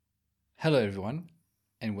Hello, everyone,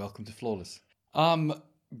 and welcome to Flawless. I'm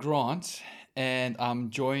Grant, and I'm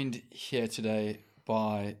joined here today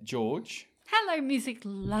by George Hello, music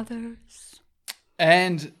lovers.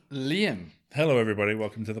 and Liam, Hello, everybody.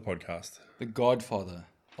 Welcome to the podcast. the godfather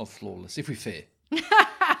of Flawless, if we're fair.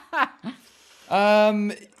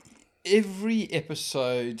 Every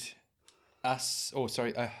episode, a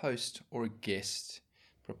host or a guest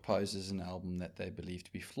proposes an album that they believe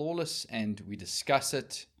to be flawless, and we discuss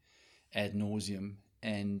it ad nauseum,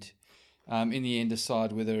 and in the end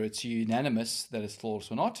decide whether it's unanimous that it's flawless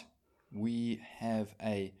or not. We have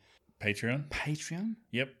a Patreon.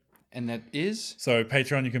 Yep. and that is So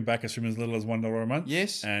Patreon, you can back us from as little as $1 a month.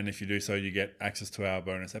 Yes. And if you do so, you get access to our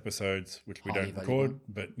bonus episodes, which we Highly don't valuable. record,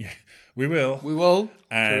 but yeah, we will. we will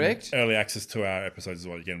And correct, early access to our episodes as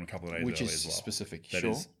well. You get them a couple of days which early is as well. specific. That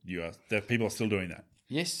Sure. is, people are still doing that.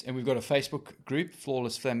 Yes, and we've got a Facebook group,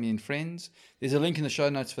 Flawless Family and Friends. There's a link in the show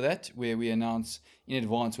notes for that, where we announce in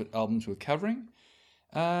advance what albums we're covering.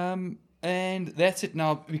 And that's it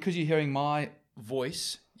now. Because you're hearing my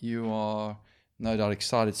voice, you are no doubt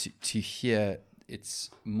excited to hear it's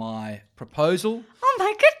my proposal. Oh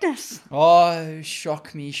my goodness. Oh,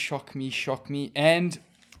 shock me. And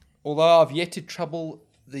although I've yet to trouble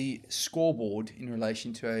the scoreboard in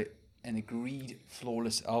relation to an agreed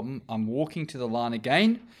flawless album, I'm walking to the line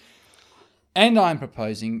again, and I'm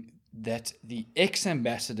proposing that the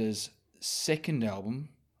X-Ambassadors' second album,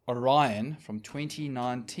 Orion, from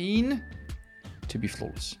 2019, to be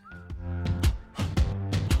flawless.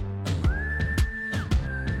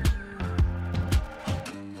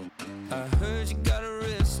 I heard you got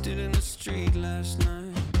arrested in the street last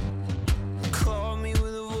night. Called me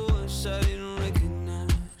with a voice I didn't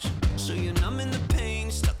recognize. So you're numbing the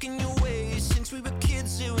pain, stuck in your ways. Since we were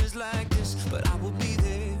kids, it was like this. But I will be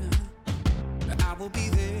there. I will be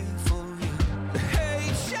there for you.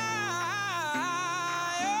 Hey, child.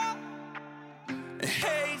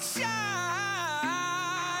 Hey, child.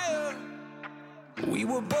 We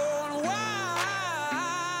were born wild.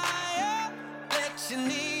 Let your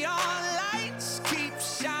neon lights keep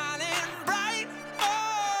shining bright.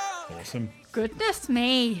 Oh. Awesome. Goodness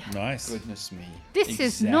me. Nice. Goodness me. This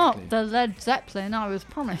is not the Led Zeppelin I was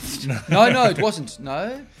promised. No, it wasn't.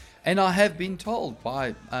 No. And I have been told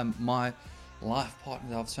by my life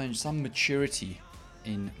partner that I've shown some maturity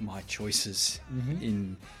in my choices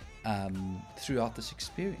in throughout this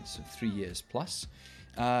experience of 3 years plus.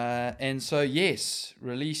 And so, yes,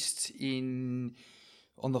 released on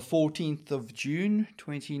the 14th of June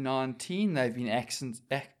 2019. They've been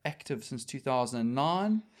active since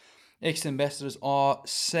 2009. Ex-ambassadors are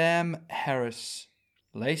Sam Harris,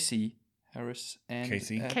 Lacey Harris, and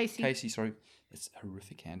Casey. Casey. Sorry, it's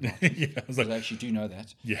horrific handwriting. Yeah, I was like, I actually do know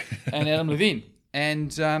that. yeah. And Adam Levine. And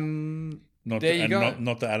there you go.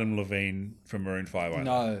 Not the Adam Levine from Maroon 5 either.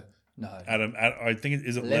 No. Adam, I think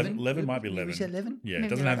is it Levin? Levin might be Levin. Is it Levin? Yeah, it Maybe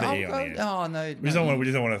doesn't have the Oh, E on the end. oh, no. We just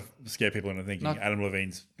don't want to scare people into thinking Adam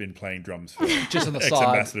Levine's been playing drums for Just on the side.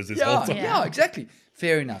 Ex-Ambassadors this whole time. Yeah, exactly.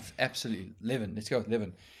 Fair enough. Absolutely. Levin. Let's go with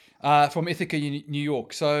Levin. From Ithaca, New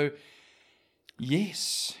York. So,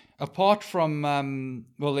 yes. Apart from,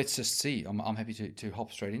 well, let's just see. I'm happy to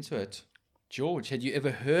hop straight into it. George, had you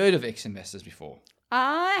ever heard of Ex-Ambassadors before?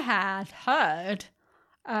 I had heard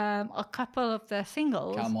a couple of their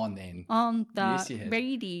singles Come on, then. on Yes, you the had.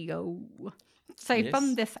 radio. So Yes.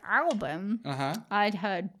 from this album, Uh-huh. I'd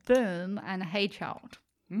heard Boom and Hey Child.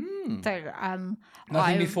 So Nothing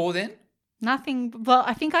I- before then? Nothing. Well,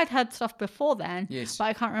 I think I'd heard stuff before then. Yes. But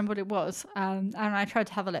I can't remember what it was. And I tried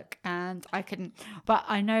to have a look and I couldn't. But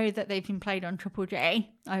I know that they've been played on Triple J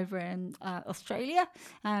over in Australia.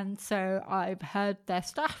 And so I've heard their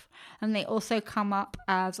stuff. And they also come up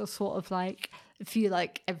as a sort of like, if you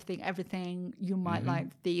like everything, you might like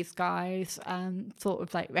these guys, sort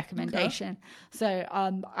of like recommendation. So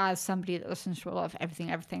as somebody that listens to a lot of everything,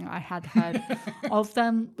 I had heard of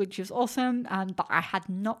them, which is awesome. But I had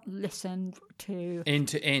not listened to End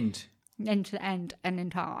to end. to the end an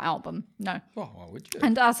entire album. No. Oh, why would you?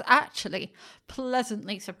 And I was actually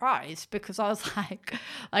pleasantly surprised because I was like,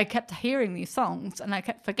 I kept hearing these songs and I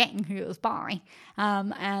kept forgetting who it was by.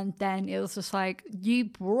 And then it was just like, you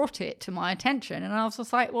brought it to my attention. And I was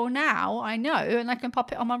just like, well, now I know and I can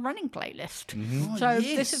pop it on my running playlist. So Oh,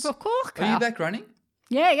 yes. this is a corker. Are you back running?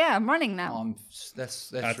 Yeah, I'm running now.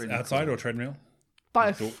 That's really Outside cool. or treadmill?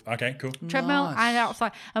 Both. Cool. Okay, cool. Treadmill Nice. and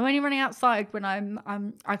outside. I'm only running outside when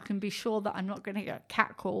I can be sure that I'm not going to get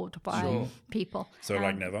catcalled by people. So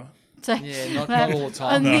like never? So Yeah, not all the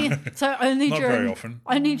time. Only Not during very often.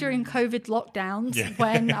 only during COVID lockdowns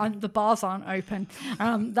when the bars aren't open.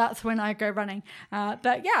 That's when I go running.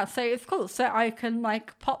 But yeah, so it's cool. So I can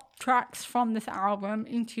like pop tracks from this album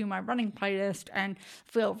into my running playlist and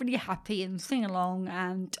feel really happy and sing along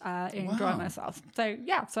and enjoy myself. So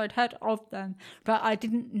yeah, so I'd heard of them, but I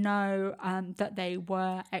didn't know that they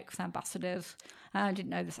were ex-ambassadors. I didn't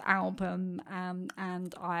know this album,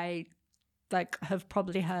 and I have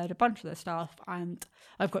probably heard a bunch of their stuff, and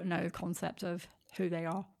I've got no concept of who they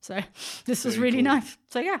are. So this was really nice.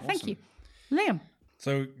 So yeah, thank you, Liam.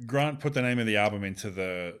 So Grant put the name of the album into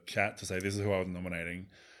the chat to say this is who I was nominating.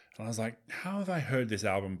 And I was like, how have I heard this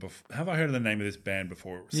album before? Have I heard of the name of this band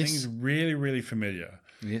before? It seems really, really familiar.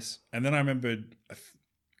 Yes. And then I remembered,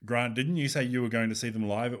 Grant, didn't you say you were going to see them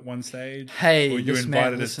live at one stage? Hey, or you this man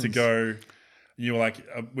invited us to listens. go. You were like,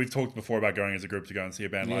 we've talked before about going as a group to go and see a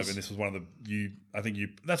band live, Yes. and this was one of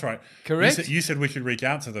that's right. Correct. You said we should reach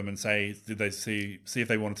out to them and say, did they see if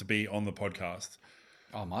they wanted to be on the podcast?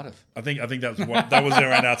 I might have. I think that was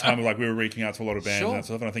around our time of like we were reaching out to a lot of bands Sure. and that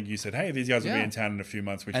stuff. And I think you said, hey, these guys will be Yeah. in town in a few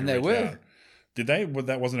months. We should And they reach were. out. Did they?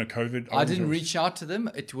 That wasn't a COVID. I didn't reach out to them.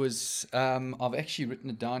 It was, I've actually written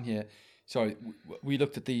it down here. Sorry, we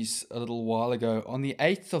looked at these a little while ago. On the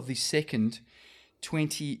 8th of the 2nd,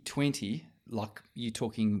 2020, like you're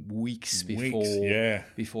talking weeks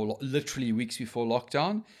before, literally weeks before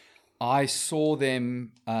lockdown, I saw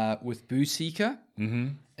them with Boo Seeker. Mm-hmm.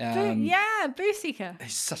 Boo Seeker.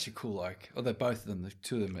 He's such a cool oak. Or they're both of them, the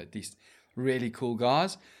two of them at least, really cool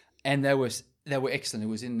guys. And they were excellent. It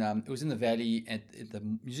was in the Valley at the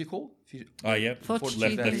music hall. Oh, yeah. Fortitude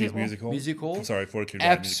Lefty's Music Hall. music hall. Music hall. Sorry, Fortitude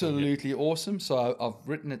Valley Music Hall, yeah. Absolutely awesome. So I've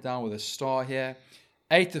written it down with a star here.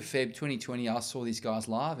 8th of Feb 2020, I saw these guys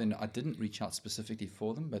live, and I didn't reach out specifically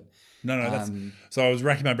for them, but No, that's so I was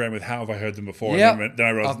racking my brain with how have I heard them before, Yeah, and then I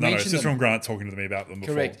realized I've no, it's mentioned just them. from Grant talking to me about them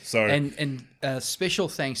before. correct. So and special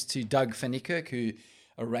thanks to Doug Van Niekerk, who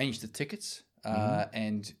arranged the tickets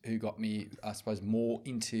and who got me, I suppose, more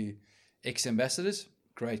into ex-ambassadors.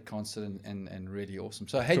 Great concert and really awesome.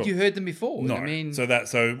 So had you heard them before? no, I mean, so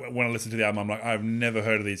when I listened to the album, I'm like, I've never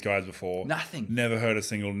heard of these guys before. Nothing. Never heard a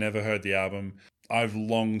single. Never heard the album. I've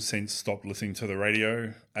long since stopped listening to the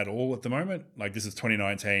radio at all at the moment. Like this is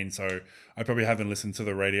 2019, so I probably haven't listened to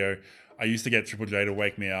the radio. I used to get Triple J to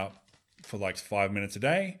wake me up for like 5 minutes a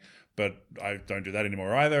day, but I don't do that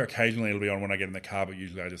anymore either. Occasionally it'll be on when I get in the car, but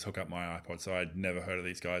usually I just hook up my iPod. So I'd never heard of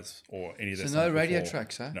these guys or any of their so songs no radio before.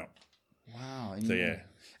 tracks, huh? No. Wow. So yeah.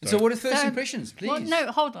 So what are first So- impressions, please? Well,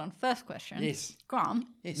 no, hold on. First question. Yes. Grant,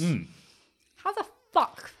 Yes. how the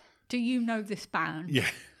fuck do you know this band? Yeah.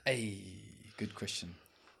 Hey, good question.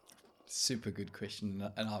 Super good question.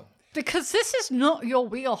 And Because this is not your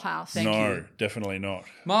wheelhouse. Thank No, you. definitely not.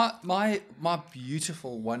 my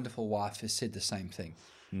beautiful, wonderful wife has said the same thing.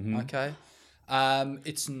 Okay,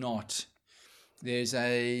 it's not. There's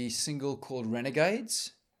a single called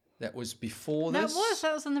Renegades that was before That this.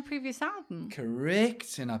 was on the previous album.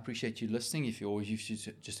 Correct, and I appreciate you listening. If you've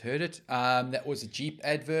just heard it, that was a Jeep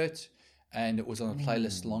advert, and it was on a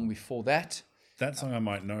playlist long before that. That song I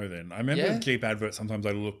might know then. I remember Yeah. with Jeep adverts, sometimes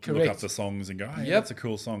I look up Correct. the songs and go, hey, Yep. that's a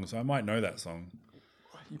cool song. So I might know that song.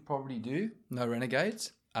 You probably do. No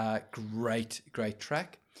Renegades. Great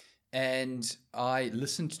track. And I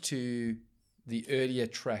listened to the earlier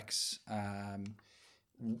tracks,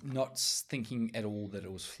 not thinking at all that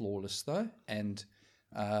it was flawless though. And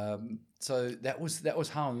so that was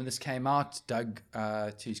how when this came out. Doug,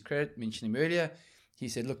 to his credit, mentioned him earlier. He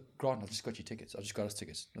said, "Look, Grant, I've just got you tickets. I just got us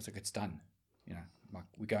tickets." I was like, "It's done. You know, like,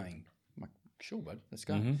 we're going." I'm like, "Sure, bud, let's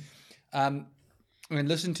go." And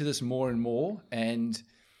listen to this more and more, and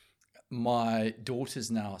my daughters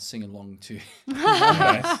now sing along to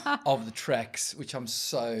of the tracks, which I'm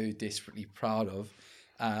so desperately proud of,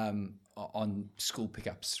 on school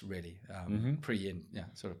pickups, really, pre and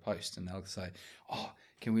sort of post, and they'll say, "Oh,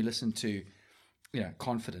 can we listen to,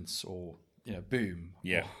 Confidence or Boom,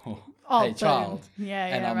 Yeah. or Oh, Hey Boom. Child?" Yeah,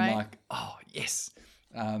 and yeah, I'm right. like, "Oh, yes."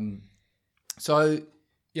 So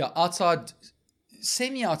outside,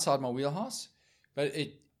 semi outside my wheelhouse, but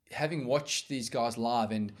having watched these guys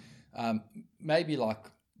live and maybe like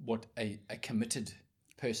what a committed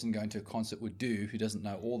person going to a concert would do who doesn't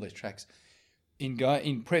know all their tracks, in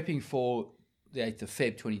prepping for the 8th of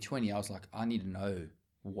Feb 2020, I was like, I need to know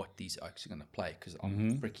what these Oaks are going to play because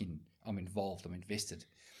I'm involved, I'm invested.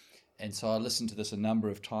 And so I listened to this a number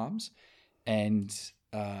of times, and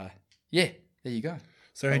there you go.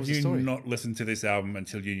 So That had was the you story. not listened to this album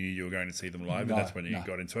until you knew you were going to see them live, No, and that's when you no,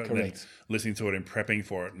 got into it? correct. And then listening to it and prepping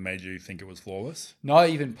for it made you think it was flawless? No,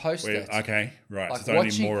 even post Where- that. okay, right. Like so it's only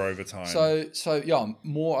watching- more over time. So yeah,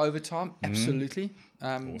 more overtime, absolutely,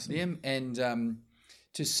 Liam, and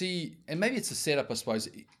to see, and maybe it's a setup. I suppose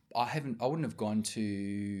I wouldn't have gone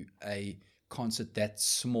to a concert that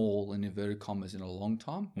small in inverted commas in a long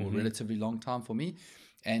time, or relatively long time for me.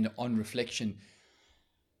 And on reflection,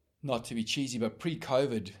 not to be cheesy, but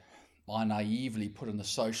pre-COVID, I naively put on the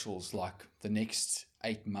socials like the next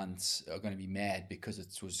 8 months are going to be mad because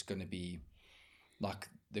it was going to be like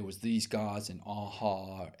there was these guys and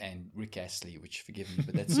Aha and Rick Astley, which forgive me,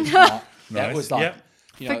 but that's just not, that Nice. was like Yep.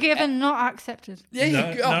 you know, Forgiven, not accepted. yeah, no,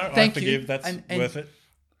 you go. no, Oh, thank I you. forgive. That's And worth it.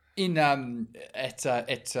 in at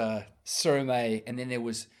Surrey, and then there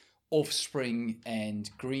was Offspring and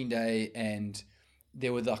Green Day, and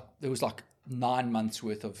there was like 9 months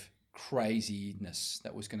worth of craziness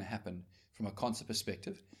that was going to happen from a concert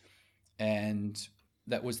perspective, and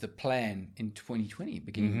that was the plan in 2020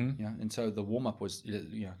 beginning, you know, and so the warm up was,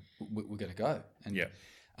 you know, we're going to go, and Yeah.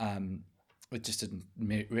 it just didn't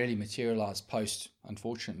really materialize post,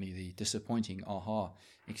 unfortunately, the disappointing Aha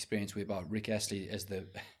experience, whereby Rick Astley as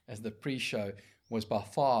the pre-show was by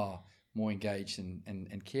far more engaged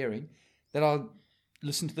and caring, that I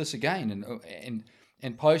listened to this again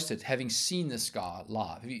and posted, having seen this guy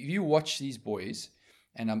live. If you watch these boys,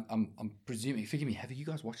 and I'm presuming, forgive me, have you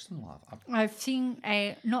guys watched them live? I've seen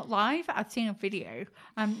not live, I've seen a video.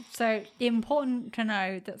 So important to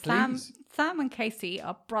know that Please. Sam and Casey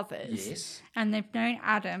are brothers. Yes. And they've known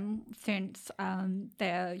Adam since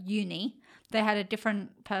their uni. They had a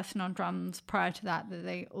different person on drums prior to that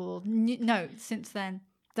they all since then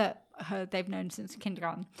that they've known since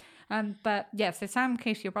kindergarten. But yeah, so Sam and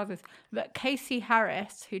Casey are brothers. But Casey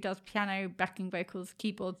Harris, who does piano, backing vocals,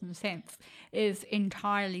 keyboards, and synths, is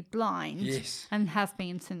entirely blind. Yes. And has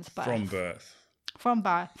been since birth. From birth. From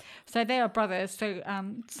birth. So they are brothers. So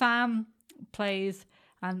Sam plays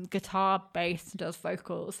guitar, bass, does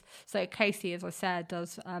vocals. So Casey, as I said,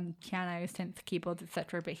 does piano, synth, keyboards,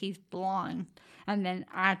 etc. But he's blind. And then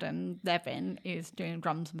Adam Levin is doing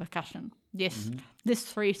drums and percussion. This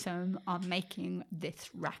threesome are making this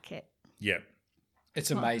racket. Yeah.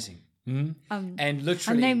 It's amazing. And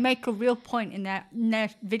Literally, they make a real point in their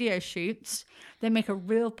video shoots. They make a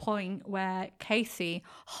real point where Casey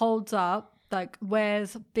holds up, like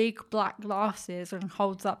wears big black glasses and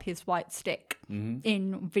holds up his white stick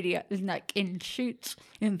in video, like in shoots,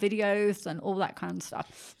 in videos, and all that kind of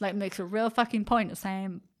stuff. Like makes a real fucking point of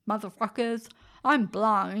saying, "Motherfuckers, I'm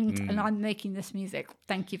blind and I'm making this music.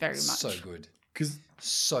 Thank you very much." so good. Because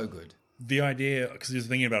So good. the idea, because just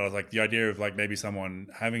thinking about it, I was like the idea of like maybe someone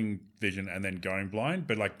having vision and then going blind,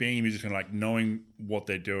 but like being a musician, like knowing what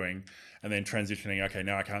they're doing and then transitioning, okay,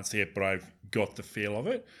 now I can't see it, but I've got the feel of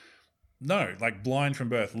it. No, like blind from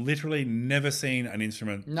birth, literally never seen an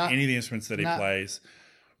instrument, No. any of the instruments that he No. plays.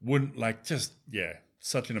 Wouldn't like just, yeah,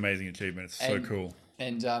 such an amazing achievement. It's so And- cool.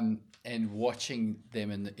 And watching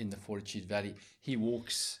them in the Fortitude Valley,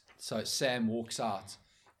 so Sam walks out,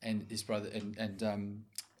 and his brother and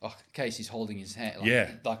Casey's holding his hand, like,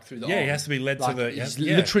 Yeah. like through the Yeah, he arm. has to be led to Like, the- he's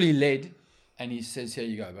yeah. literally led, and he says, "Here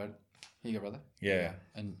you go, bro. Here you go, brother." Yeah.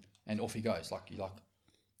 And off he goes, like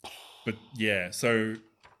But yeah, so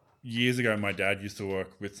years ago, my dad used to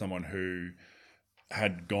work with someone who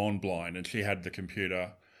had gone blind and she had the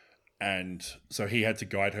computer. And so he had to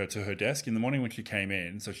guide her to her desk in the morning when she came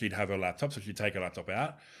in. So she'd have her laptop. So she'd take her laptop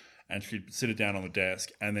out and she'd sit it down on the desk.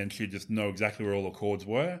 And then she'd just know exactly where all the chords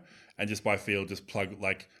were. And just by feel, just plug,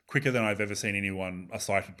 like quicker than I've ever seen anyone, a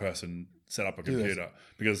sighted person, set up a computer.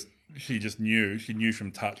 Because she just knew,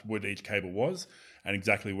 from touch what each cable was and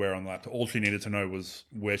exactly where on the laptop. All she needed to know was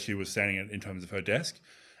where she was standing in terms of her desk.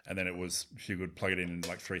 And then she would plug it in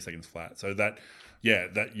like 3 seconds flat. So that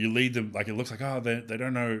you lead them, like it looks like, they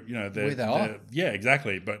don't know, Where they are. Yeah,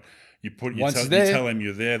 exactly. But you Once you there- tell him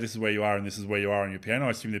you're there, this is where you are, and this is where you are on your piano.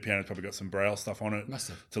 I assume the piano's probably got some braille stuff on it Must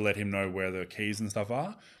have. to let him know where the keys and stuff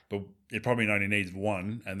are. But it probably only needs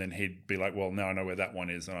one, and then he'd be like, well, now I know where that one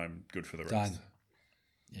is, and I'm good for the rest. done.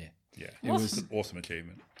 Yeah. Yeah. It It's was an awesome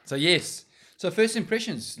achievement. so. Yes. So first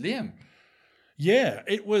impressions, Liam. Yeah,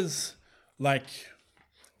 it was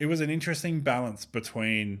an interesting balance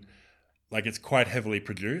between, like, it's quite heavily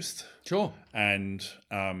produced. Sure. And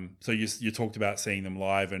so you talked about seeing them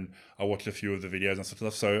live, and I watched a few of the videos and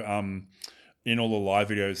stuff. So in all the live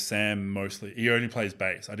videos, Sam he only plays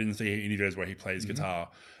bass. I didn't see any videos where he plays guitar,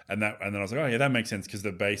 and then I was like, oh yeah, that makes sense because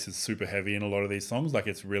the bass is super heavy in a lot of these songs. Like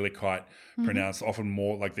it's really quite pronounced. Often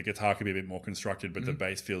more like the guitar could be a bit more constructed, but the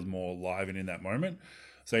bass feels more live and in that moment.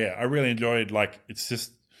 So yeah, I really enjoyed, like, it's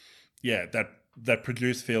just, yeah, that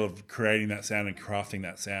produced feel of creating that sound and crafting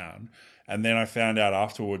that sound. And then I found out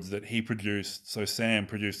afterwards that Sam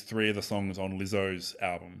produced 3 of the songs on Lizzo's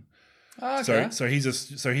album. Okay. So he's a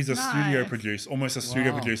studio Nice. producer, almost a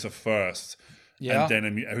studio producer first. Yeah. And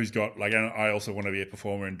then who's got, like, and I also want to be a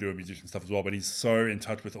performer and do a musician stuff as well, but he's so in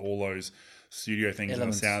touch with all those studio things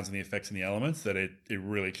Elements. and the sounds and the effects and the elements that it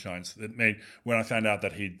really shines. It made, when I found out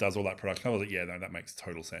that he does all that production, I was like, yeah, no, that makes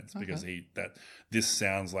total sense because this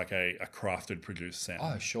sounds like a crafted, produced sound.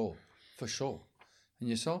 Oh, sure. For sure. And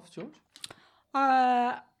yourself, George?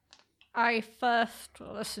 I first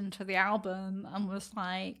listened to the album and was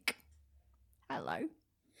like, hello.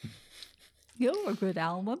 You're a good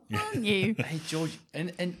album, aren't you? Hey, George.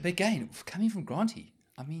 And again, coming from Granty,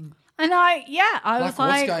 I mean, And I Like, was what's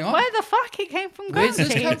like, going on? where the fuck it came from? where's this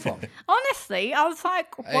Granty? come from? Honestly, I was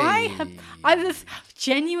like, why Hey. have I was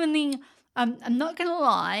genuinely? I'm not gonna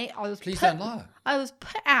lie. Please don't lie. I was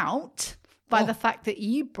put out by Oh. the fact that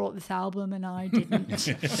you brought this album and I didn't.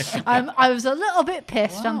 I was a little bit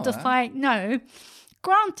pissed. I'm Wow, just eh? like, no.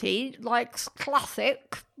 Granty likes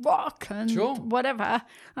classic rock and Sure. whatever,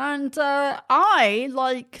 and I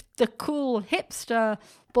like the cool hipster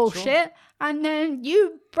bullshit. And then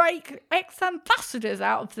you break ex-ambassadors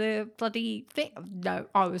out of the bloody thing. No,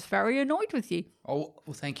 I was very annoyed with you. Oh,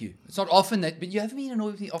 well, thank you. It's not often that, but you haven't been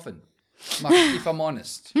annoyed with me often. Like, if I'm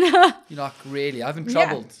honest, you're like, really, I haven't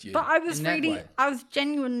troubled you. But I was in that really, way. I was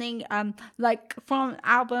genuinely, like, from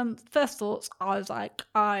album, first thoughts, I was like,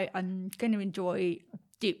 I am going to enjoy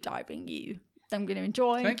deep diving you. I'm going to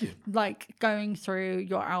enjoy, Thank you. like, going through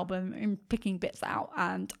your album and picking bits out.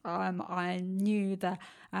 And I knew that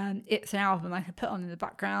it's an album I could put on in the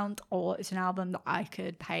background, or it's an album that I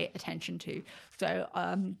could pay attention to. So,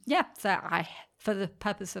 so for the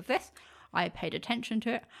purpose of this, I paid attention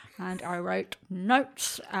to it and I wrote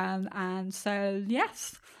notes. And so,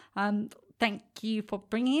 yes, thank you for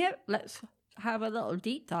bringing it. Let's have a little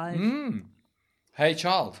deep dive. Hey,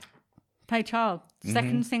 child. Hey, Child,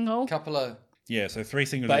 second single. Couple of Yeah, so 3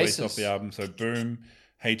 singles released Basis. off the album. So Boom,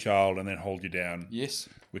 Hey Child, and then Hold You Down, yes.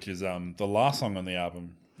 which is the last song on the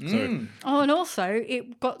album. So Oh, and also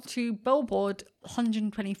it got to Billboard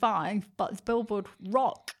 125, but it's Billboard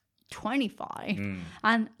Rock 25,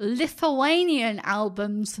 and Lithuanian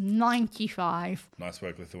albums 95. nice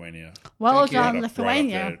work, Lithuania. Well Thank you. done, Right up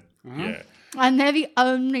Lithuania. there. Yeah. And they're the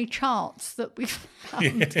only charts that we've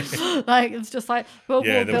found. Like, it's just like Billboard,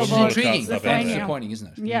 Yeah, there was Billboard, no charts Intriguing. up That's there. Lithuania. disappointing,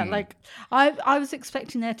 isn't it? Yeah, like I was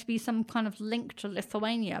expecting there to be some kind of link to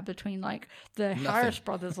Lithuania between like the Harris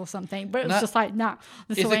brothers or something, but it was No. just like, nah,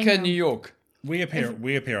 Lithuania. Ithaca, New York. We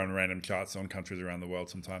appear on random charts on countries around the world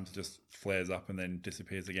sometimes. It just flares up and then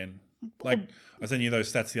disappears again. Like, I sent you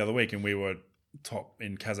those stats the other week and we were top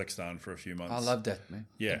in Kazakhstan for a few months. I love that, man.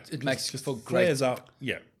 Yeah. It makes just for great flares up.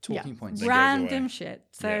 Yeah. talking points. Right. Random away. shit.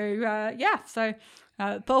 So so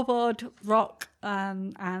Billboard, Rock,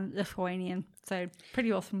 and Lithuanian. So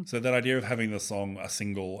pretty awesome. So that idea of having a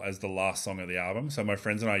single as the last song of the album. So my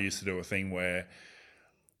friends and I used to do a thing where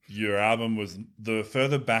your album was, the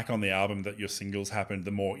further back on the album that your singles happened,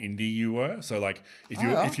 the more indie you were. So like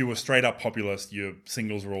if you were straight up populist, your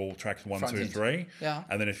singles were all tracks 1, Front 2, end. 3. Yeah.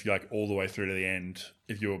 And then if you like all the way through to the end,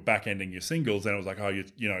 if you were back ending your singles, then it was like, oh,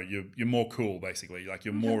 you're more cool basically. Like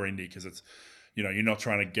you're more indie because it's, you're not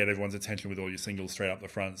trying to get everyone's attention with all your singles straight up the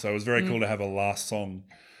front. So it was very cool to have a last song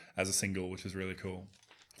as a single, which is really cool.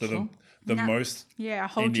 So the most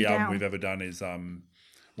Hold You indie album Down. we've ever done is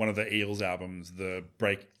one of the Eels albums. The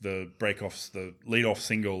break-offs, the lead-off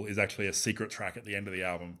single is actually a secret track at the end of the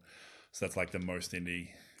album. So that's like the most indie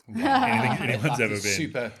anything anyone's Like ever been. it's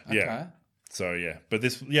super. Okay. Yeah. So but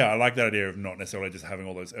I like that idea of not necessarily just having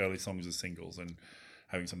all those early songs as singles and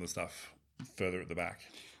having some of the stuff further at the back.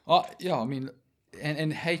 Oh, yeah, I mean,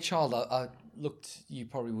 and Hey Child, I looked, you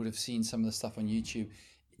probably would have seen some of the stuff on YouTube.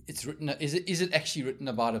 It's written, is it actually written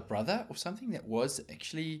about a brother or something that was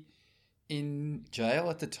actually in jail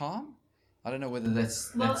at the time? I don't know whether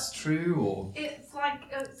that's true or... It's like,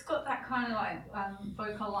 it's got that kind of like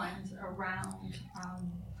vocal lines around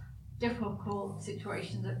difficult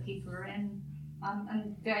situations that people are in,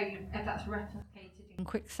 and that's replicated in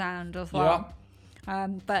Quicksand as well.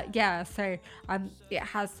 But yeah, so it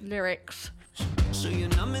has lyrics. So you're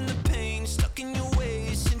numb in the pain, stuck in your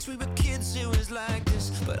ways. Since we were kids, it was like this.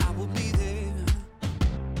 But I will be there.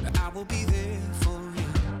 I will be there for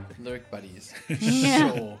you. Lyric buddies.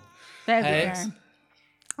 Yeah. Sure. There Hey.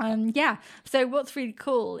 we go. Yeah. So what's really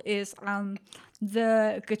cool is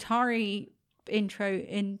the guitar intro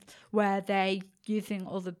in where they're using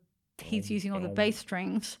all the he's using all the bass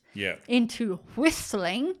strings Yeah. into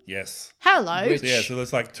whistling. Yes. Hello. Which- Yeah, so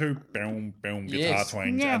there's like two boom, boom guitar Yes.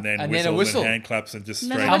 twangs Yeah. and then And then a whistles whistle. and hand claps and just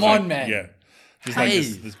No, straight. no, Come like, on, man. Yeah. Just Hey.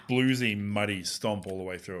 like this bluesy, muddy stomp all the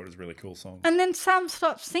way through it is a really cool song. And then Sam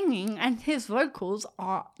starts singing, and his vocals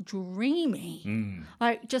are dreamy.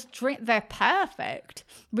 Like, they're perfect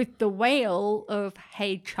with the wail of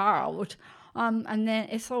Hey Child. And then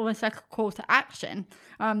it's almost like a call to action.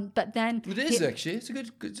 But then It is actually. It's a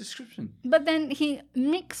good description. But then he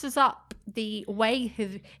mixes up the way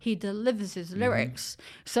he delivers his lyrics.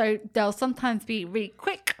 So they'll sometimes be really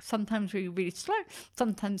quick, sometimes be really slow,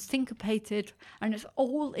 sometimes syncopated, and it's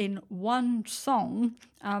all in one song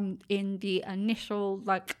in the initial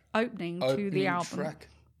opening to Opening the album. track.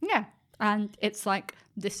 Yeah. And it's like,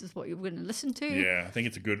 this is what you're going to listen to. Yeah, I think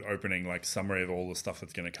it's a good opening, like summary of all the stuff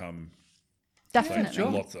that's going to come. Definitely.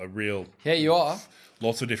 sure. Yeah. Here you are.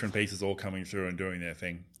 Lots of different pieces all coming through and doing their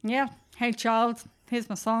thing. Yeah. Hey child, here's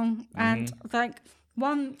my song. And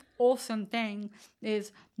one awesome thing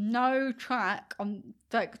is no track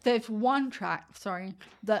there's one track,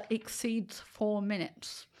 that exceeds 4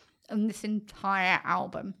 minutes in this entire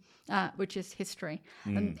album, which is History.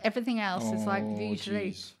 And everything else is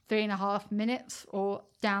usually geez. 3.5 minutes or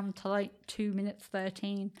down to 2 minutes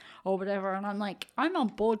 13 or whatever. And I'm on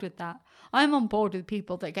board with that. I'm on board with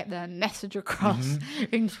people that get their message across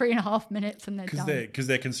in 3.5 minutes and they're done. Because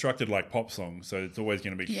they're constructed like pop songs, so it's always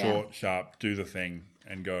going to be Yeah. short, sharp, do the thing,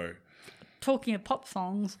 and go. Talking of pop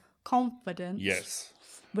songs, Confidence Yes.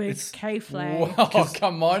 with K-Flay. Wow,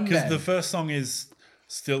 come on, Because man. the first song is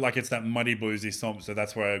still like it's that muddy bluesy stomp, so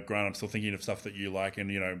that's where Grant, I'm still thinking of stuff that you like,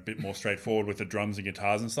 and a bit more straightforward with the drums and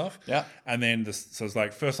guitars and stuff. Yeah. And then so it's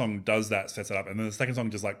like first song does that, sets it up, and then the second song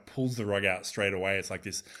just like pulls the rug out straight away. It's like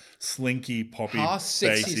this slinky poppy, How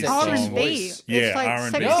sexy bassy is that song. song's R&B. voice? Yeah, It's like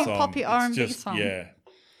R&B sexy song. poppy It's R&B just- song. Yeah,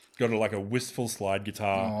 got like a wistful slide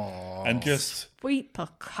guitar, and just Sweet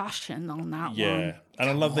percussion on that yeah. one. And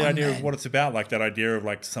I love the on, idea of man. what it's about, like that idea of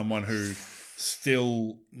like someone who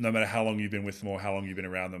still, no matter how long you've been with them or how long you've been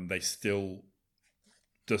around them, they still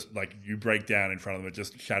just like you break down in front of them. It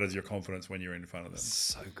just shatters your confidence when you're in front of them.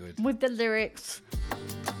 So good. With the lyrics,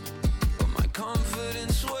 But my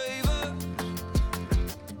confidence waver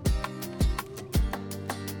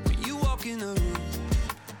when you walk in the room.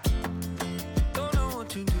 Don't know what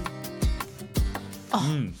to do.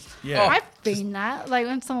 Yeah. I've been that. Like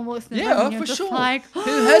when someone walks in the room, Yeah, and you're for just sure. like, Who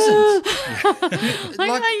hasn't?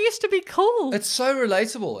 like, that used to be cool. It's so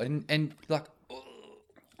relatable and like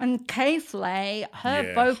And K-Flay, her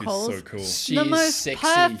Yeah, vocals, she's so cool. she the is most sexy.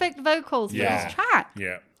 perfect vocals Yeah. for this track.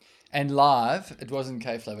 Yeah. And live, it wasn't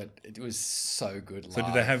K-Flow, but it was so good live. So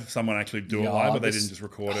did they have someone actually do it Yeah, live, or they this didn't just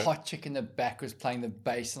record it? Hot chick in the back was playing the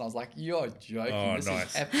bass, and I was like, "You're joking! Oh, this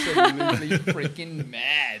nice. is absolutely freaking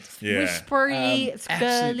mad." Yeah. Whispery, it's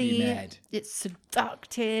absolutely girly, mad. it's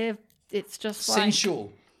seductive, it's just like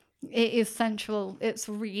Sensual. it is sensual. It's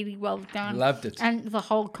really well done. Loved it. And the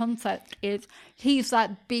whole concept is he's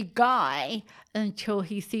that big guy until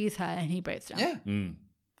he sees her and he breaks down. Yeah.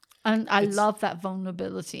 And I love that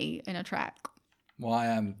vulnerability in a track.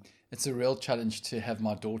 Why? It's a real challenge to have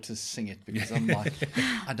my daughters sing it because I'm like,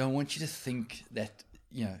 I don't want you to think that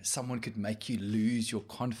someone could make you lose your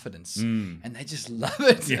confidence, and they just love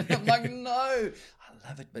it. And I'm like, no, I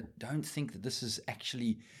love it, but don't think that this is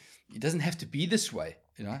actually. It doesn't have to be this way,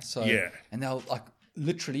 So Yeah. and they'll like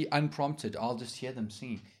literally unprompted. I'll just hear them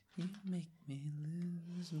singing. You make me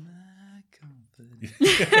lose my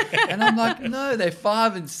confidence, and I'm like, no, they're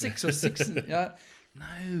 5 and 6 or 6. No.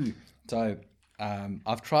 So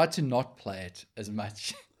I've tried to not play it as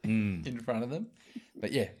much in front of them,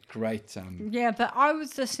 but yeah, great. Yeah, but I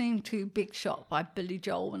was listening to Big Shot by Billy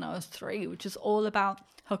Joel when I was 3, which is all about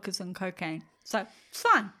hookers and cocaine. So it's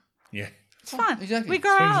fine. Yeah. It's fine. exactly. We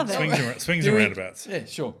grow out of it. Swings and roundabouts. Yeah,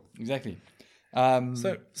 sure, exactly.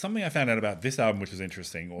 So something I found out about this album, which was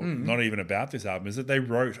interesting, or not even about this album, is that they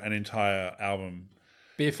wrote an entire album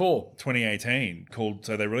Before 2018 called.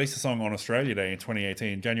 So they released a song on Australia Day in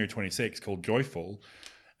 2018, January 26, called "Joyful,"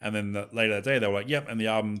 and then later that day they were like, "Yep," and the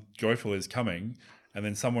album "Joyful" is coming. And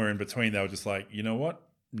then somewhere in between they were just like, "You know what?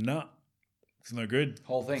 Nah, it's no good."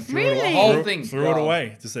 whole thing, Really? whole thing, Threw it gone.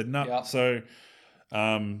 away. Just said no. Yeah. So,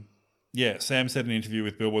 yeah, Sam said in an interview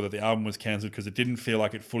with Billboard that the album was cancelled because it didn't feel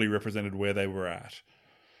like it fully represented where they were at.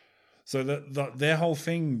 So their whole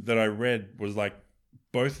thing that I read was like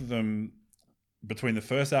both of them, between the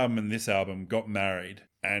first album and this album, got married.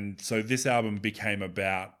 And so this album became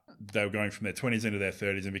about, they were going from their 20s into their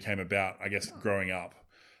 30s and became about, I guess, growing up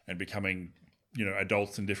and becoming,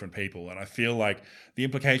 adults and different people. And I feel like the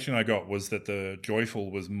implication I got was that the Joyful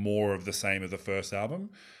was more of the same as the first album.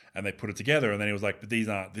 and they put it together. And then he was like, but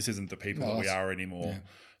this isn't the people that we are anymore.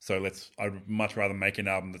 So I'd much rather make an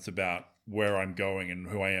album that's about where I'm going and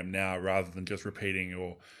who I am now rather than just repeating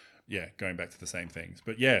or going back to the same things.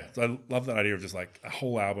 But yeah, I love that idea of just like a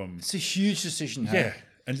whole album. It's a huge decision. Hey? Yeah.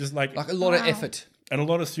 And just like a lot of effort. And a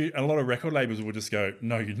lot of record labels would just go,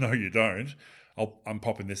 no, you don't. I'm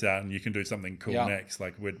popping this out, and you can do something cool next.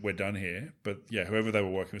 Like we're done here. But yeah, whoever they were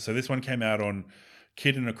working with. So this one came out on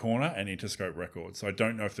Kid in a Corner and Interscope Records. So I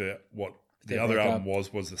don't know if what the other album was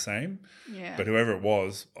the same. Yeah. But whoever it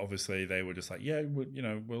was, obviously they were just like,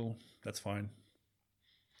 that's fine.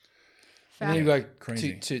 And then you go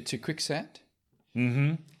Crazy. to Quicksand.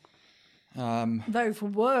 Mm-hmm. Those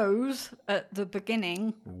woes at the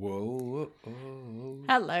beginning. Whoa.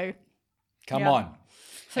 Hello. Come Yeah. on.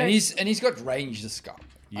 So And he's got range, this guy.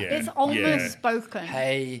 Yeah. it's almost spoken.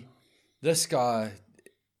 Hey, this guy,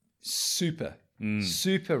 super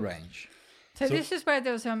range. So this is where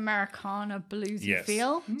there was an Americana bluesy Yes.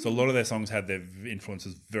 feel. So a lot of their songs had their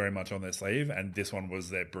influences very much on their sleeve, and this one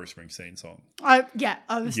was their Bruce Springsteen song. I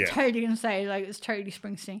was Yeah. totally gonna say like it's totally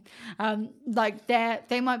Springsteen. Like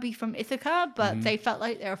they might be from Ithaca, but they felt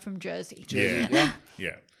like they were from Jersey. Yeah.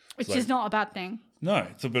 Yeah. Which So- is not a bad thing. No,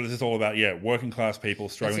 but it's just all about working class people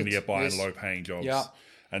struggling to That's it. get by Yes. in low paying jobs, Yeah.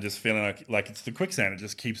 and just feeling like it's the quicksand. It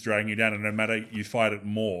just keeps dragging you down, and no matter you fight it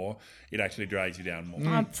more, it actually drags you down more.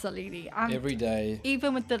 Absolutely. And Every day.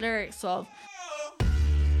 even with the lyrics of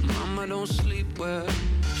Mama don't sleep well.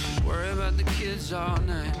 She worry about the kids all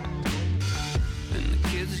night. And the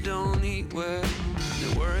kids don't eat well.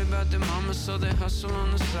 They worry about their mama, so they hustle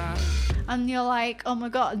on the side. and you're like, oh my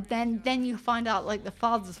god, then you find out like the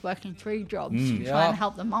father's working 3 jobs to try Yeah. and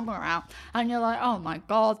help the mama out. And you're like, oh my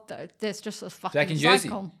god, there's just this fucking Back in Jersey.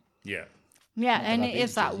 cycle. Yeah, Yeah, and I've it been is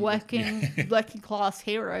to that Jersey. working class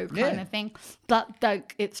hero kind Yeah. of thing. But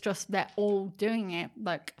like it's just they're all doing it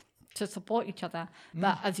like to support each other.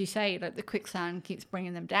 But as you say, like the quicksand keeps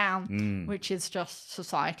bringing them down, which is just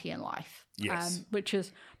society and life. Yes. Which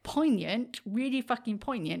is poignant, really fucking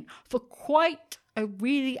poignant for quite a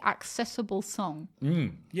really accessible song.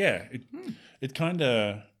 yeah. It kind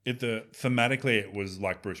of thematically it was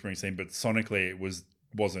like Bruce Springsteen, but sonically it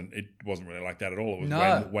wasn't really like that at all. It was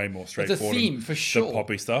No. way more It's a straightforward. theme, and for sure. The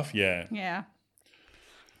poppy stuff, yeah. Yeah.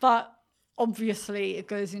 But obviously it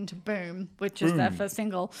goes into Boom, which is their first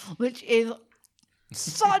single, which is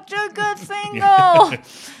such a good single.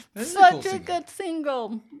 This is Such cool a single. good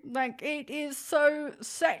single. Like it is so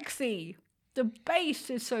sexy. The bass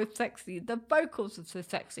is so sexy. The vocals are so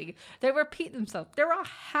sexy. They repeat themselves. There are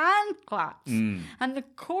hand claps. And the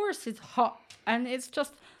chorus is hot. And it's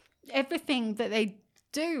just everything that they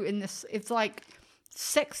do in this. It's like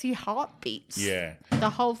sexy heartbeats. Yeah. The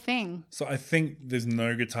whole thing. So I think there's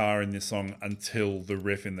no guitar in this song until the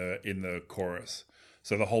riff in the chorus.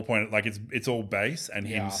 So the whole point, like it's all bass and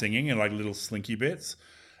him Yeah. singing and like little slinky bits,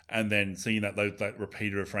 and then singing that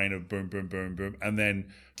repeated refrain of boom, boom, boom, boom, and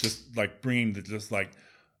then just like bringing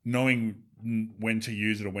knowing when to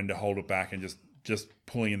use it or when to hold it back, and just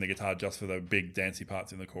pulling in the guitar just for the big dancey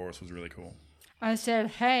parts in the chorus was really cool. I said,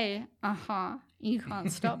 hey, you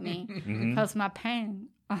can't stop me because my pain,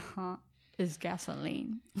 is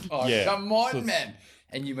gasoline. Oh, Yeah. come on, So it's- man.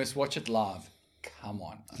 And you must watch it live. Come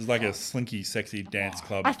on. It's like a slinky, sexy dance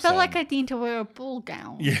club. I felt like song. I need to wear a ball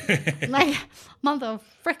gown. Yeah. Like, mother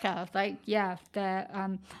fricker. Like, yeah,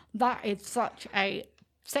 that is such a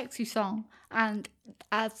sexy song. And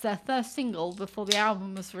as their first single before the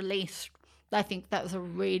album was released, I think that was a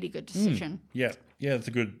really good decision. Yeah, it's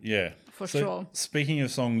a good, For So, sure. Speaking of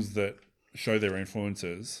songs that show their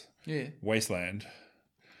influences, Yeah. Wasteland.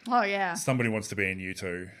 Oh, yeah. Somebody wants to be in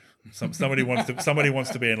U2. Somebody wants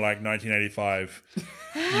to be in like 1985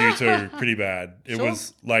 U2 pretty bad. It Sure.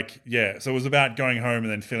 was like, so it was about going home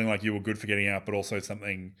and then feeling like you were good for getting out, but also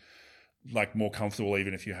something like more comfortable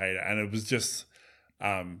even if you hate it. And it was just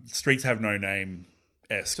Streets Have No Name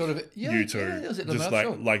esque. Sort of, yeah, U2. yeah, that was it, Just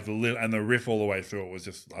sure. like and the riff all the way through it was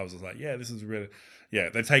just, I was just like, yeah, this is really,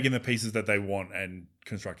 they've taken the pieces that they want and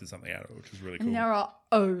constructed something out of it, which is really cool. And there are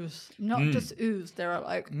O's, not just O's. There are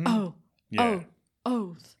like, Yeah.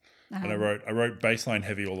 O's. And I wrote bassline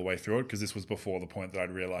heavy all the way through it because this was before the point that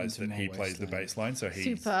I'd realized Into that he more plays the bassline. So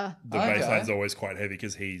Super. the Okay. bassline's always quite heavy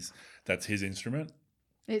because that's his instrument.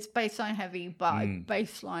 It's bassline heavy, but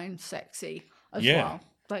bassline sexy as Yeah. well.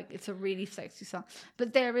 Like it's a really sexy song.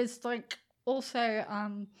 But there is like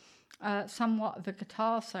also somewhat of a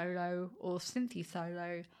guitar solo or synthy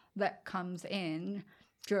solo that comes in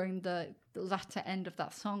during the latter end of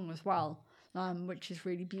that song as well, which is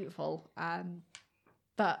really beautiful.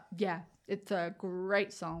 But yeah, it's a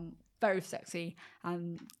great song, very sexy,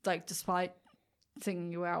 and like despite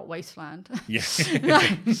singing you out Wasteland. Yeah.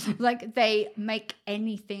 Like they make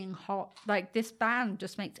anything hot. Like this band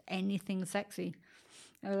just makes anything sexy.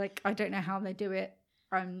 Like I don't know how they do it.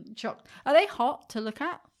 I'm shocked. Are they hot to look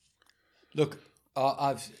at? Look,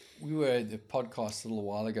 we were at the podcast a little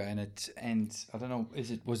while ago, and I don't know,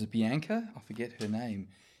 was it Bianca? I forget her name.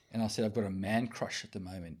 And I said I've got a man crush at the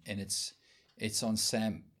moment, and it's on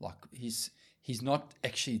Sam. Like he's not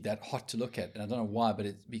actually that hot to look at, and I don't know why, but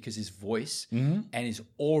it's because his voice and his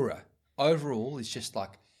aura overall is just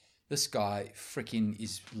like, this guy freaking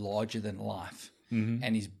is larger than life,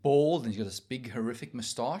 and he's bald, and he's got this big horrific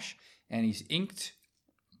moustache, and he's inked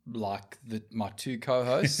like my two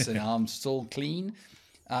co-hosts, and I'm still clean,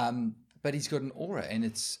 but he's got an aura, and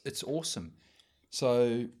it's awesome.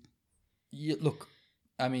 So look,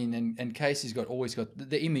 I mean, and Casey's always got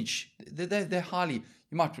the image. They're highly,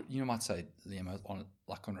 you might say, Liam,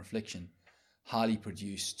 on reflection, highly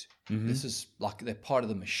produced. This is like they're part of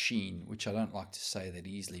the machine, which I don't like to say that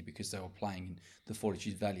easily because they were playing in the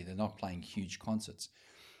Fortitude Valley. They're not playing huge concerts,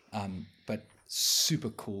 but super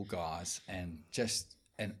cool guys, and just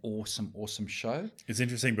an awesome show. It's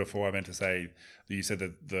interesting. Before I meant to say that you said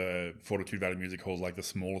that the Fortitude Valley Music Hall is like the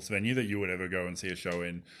smallest venue that you would ever go and see a show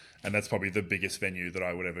in, and that's probably the biggest venue that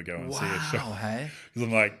I would ever go and see a show. Hey? Because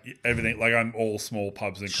I'm like everything, like I'm all small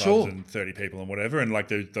pubs and clubs and 30 people and whatever, and like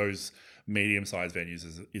those medium-sized venues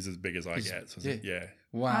is as big as I get. So yeah.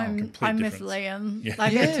 Wow. I'm with difference. Liam. Yeah. I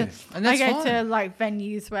And that's go to fine. like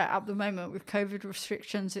venues where at the moment with COVID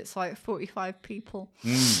restrictions it's like 45 people.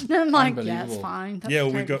 And I'm like, yeah, it's Unbelievable. fine. That's Yeah,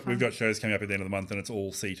 well, totally we've got shows coming up at the end of the month, and it's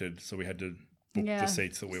all seated, so we had to book Yeah, the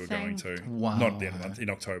seats that we were going to. Wow. Not at the end of the month, in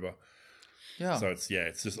October. Yeah. So it's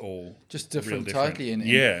just all Just real different, totally.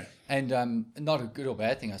 And not a good or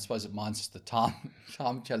bad thing. I suppose mine's just the time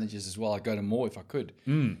challenges as well. I go to more if I could.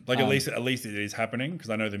 Like at least it is happening,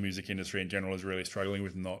 because I know the music industry in general is really struggling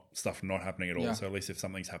with not happening at all. Yeah. So at least if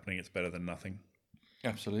something's happening, it's better than nothing.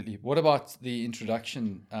 Absolutely. What about the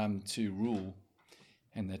introduction to Rule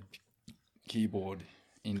and that keyboard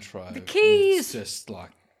intro? The keys! It's just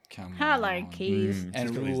like, come Hello, on. keys.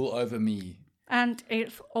 And Rule over me. And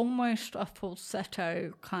it's almost a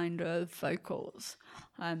falsetto kind of vocals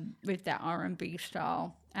with that R&B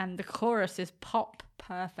style. And the chorus is pop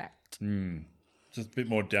perfect. Just a bit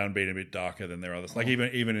more downbeat, a bit darker than their others. Like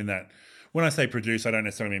even in that, when I say produce, I don't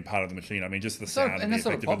necessarily mean part of the machine. I mean just the sound and the that's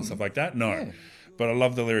not a effective and problem. stuff like that. No, Yeah. but I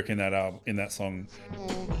love the lyric in that song.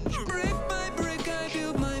 Brick by brick, I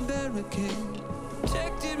built my barricade.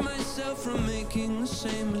 Protected myself from making the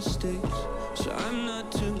same mistakes. So I'm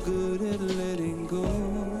not too good at letting go.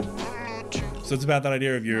 So it's about that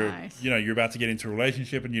idea of Nice. you're about to get into a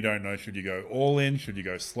relationship and you don't know, should you go all in, should you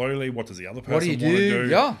go slowly, what does the other person What do you want to do? do?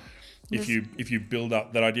 Yeah. If you build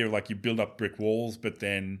up that idea of like you build up brick walls, but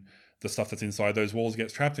then the stuff that's inside those walls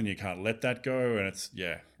gets trapped and you can't let that go, and it's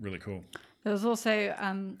really cool. There's also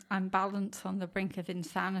I'm balanced on the brink of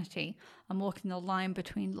insanity. I'm walking the line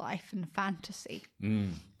between life and fantasy,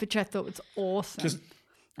 which I thought was awesome. Just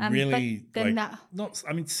but really then like that- not.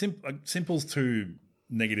 I mean, simple's too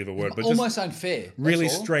negative a word, but Almost just unfair. That's really all.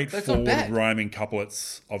 That's not straightforward bad. rhyming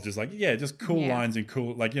couplets of just like just cool Yeah. lines and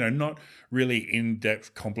cool, like not really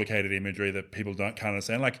in-depth complicated imagery that people can't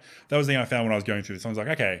understand. Like that was the thing I found when I was going through the songs. Like,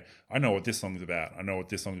 okay, I know what this song's about.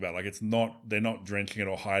 Like it's not, they're not drenching it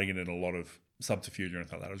or hiding it in a lot of subterfuge or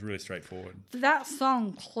anything like that. It was really straightforward. That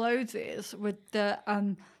song closes with the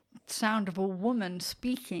sound of a woman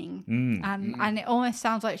speaking, and it almost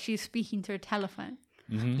sounds like she's speaking through a telephone.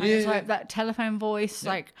 And it's like that telephone voice,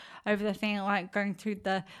 like over the thing, like going through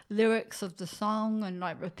the lyrics of the song and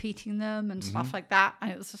like repeating them and stuff like that.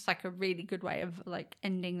 And it was just like a really good way of like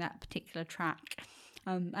ending that particular track.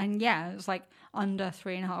 And yeah, it was like under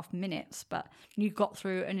 3.5 minutes, but you got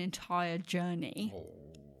through an entire journey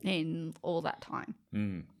in all that time.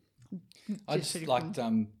 I Just just really liked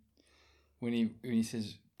when he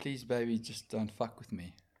says, "Please, baby, just don't fuck with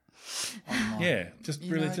me." I'm like, Yeah, just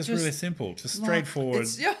You really, know, just just really simple, just like, straightforward.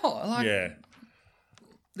 It's, yeah,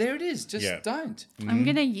 there it is. Just Yeah. don't. I'm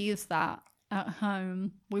going to use that at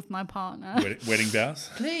home with my partner. Wedding vows.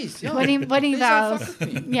 Please, yeah. Wedding Please don't vows. fuck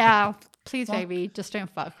with me. Yeah, please, baby, just don't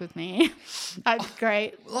fuck with me. That's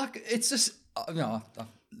great. Like it's just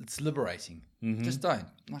it's liberating. Just don't.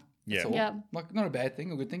 Like, Yeah. that's all. Yeah. Like not a bad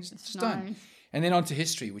thing or good thing. Just nice. don't. And then on to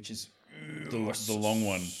history, which is The long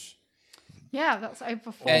one, Yeah, that's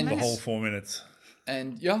over 4 And the minutes. whole 4 minutes.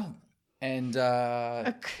 and who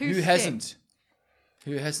Acoustic.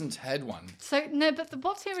 hasn't had one? So no, but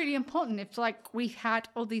what's really important is like we've had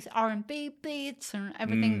all these R&B beats and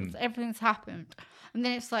everything's happened, And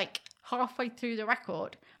then it's like halfway through the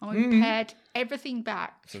record, and we paired everything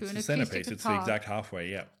back So to it's an the acoustic centerpiece. guitar. It's the exact halfway.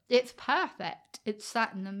 Yeah. It's perfect. It's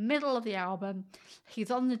sat in the middle of the album.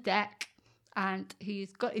 He's on the deck and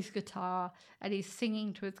he's got his guitar and he's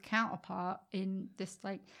singing to his counterpart in this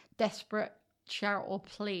like desperate shout or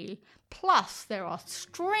plea. Plus, there are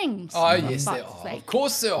strings. Oh, for yes, there fuck's are. sake. Of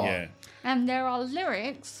course there are. Yeah. And there are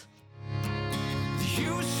lyrics.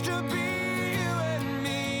 Used to be you and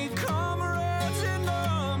me, comrades in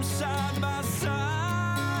arms, side by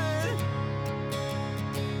side.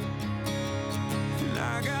 And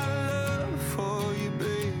I got love for you,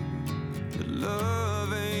 babe, but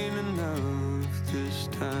love ain't enough this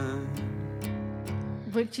time.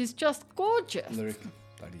 Which is just gorgeous. Lyric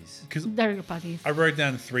buddies. Because Lyric buddies. I wrote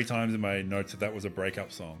down 3 times in my notes that was a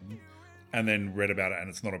breakup song, and then read about it, and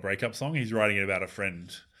it's not a breakup song. He's writing it about a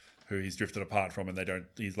friend who he's drifted apart from, and they don't.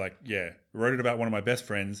 He's like, yeah, wrote it about one of my best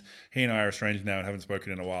friends. He and I are estranged now and haven't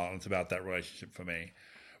spoken in a while, and it's about that relationship for me.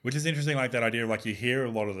 Which is interesting, like that idea of like you hear a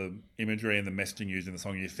lot of the imagery and the messaging used in the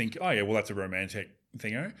song, and you think, oh yeah, well that's a romantic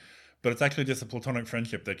thingo. But it's actually just a platonic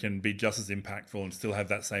friendship that can be just as impactful and still have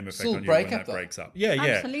that same effect Still on you when breakup, that though. breaks up. Yeah, yeah.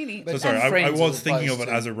 Absolutely. So But- sorry, and I friends was as thinking of opposed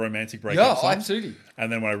it to- as a romantic Yeah, breakup song. absolutely.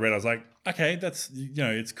 And then when I read, I was like, okay, that's,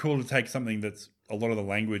 it's cool to take something that's a lot of the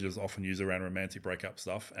language is often used around romantic breakup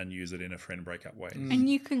stuff and use it in a friend breakup way. And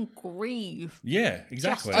you can grieve. Yeah,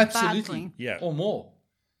 exactly. Just- Absolutely. Badly. Yeah. Or more.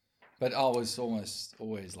 But I was almost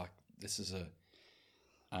always like, this is a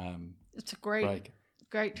It's a great, break.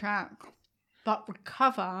 great track. But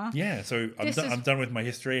Recover, Yeah, so This is- I'm done with my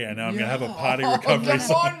history, and now I'm going to have a Yeah. party Oh, recovery come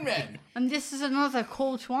song. on, man. and this is another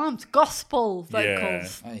call to arms, gospel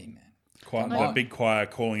vocals. Hey, man. Choir, Come that on. big choir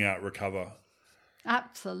calling out recover.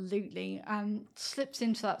 Absolutely. Slips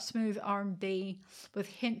into that smooth R&B with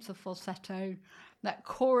hints of falsetto. That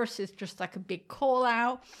chorus is just like a big call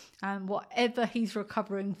out. And whatever he's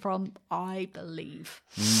recovering from, I believe.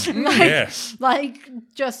 Yeah. Like,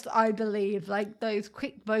 just I believe. Like those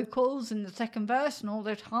quick vocals in the second verse and all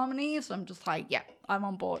those harmonies. I'm just like, yeah, I'm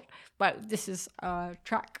on board. But this is a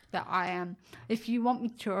track that I am. If you want me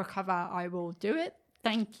to recover, I will do it.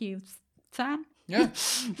 Thank you, Sam. Yeah,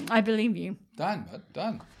 I believe you. done, bud,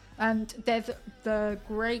 done. And there's the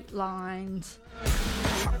great lines.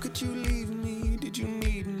 How could you leave me? Did you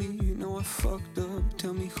need me? You know I fucked up.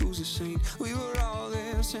 Tell me who's a saint. We were all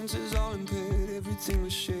there, senses all impaired. Everything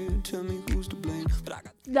was shared. Tell me who's to blame. But I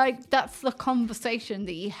got Like, that's the conversation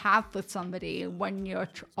that you have with somebody when you're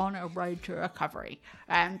on a road to recovery.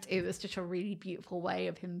 And it was just a really beautiful way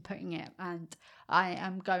of him putting it. And I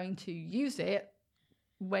am going to use it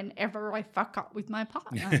whenever I fuck up with my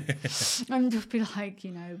partner. And just be like,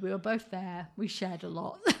 we were both there. We shared a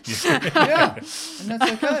lot. Yeah, and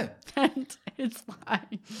that's okay. And it's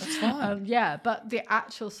fine. That's fine. Yeah, but the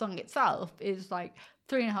actual song itself is like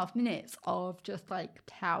 3.5 minutes of just like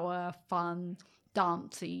power, fun,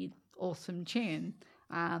 dancey, awesome tune.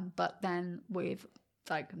 But then with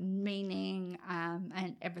like meaning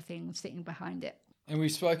and everything sitting behind it. And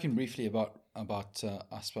we've spoken briefly about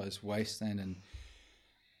I suppose Wasteland, and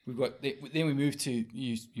we've got then we moved to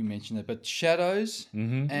you mentioned it, but Shadows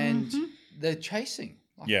and they're chasing.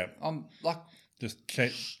 Like, Yeah. I'm like, Just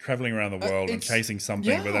traveling around the world and it's- chasing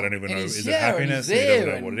something, but they don't even and know, he's is here it and happiness? he's He doesn't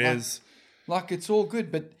there know what it and, is. like it's all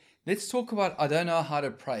good, but let's talk about I Don't Know How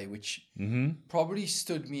to Pray, which probably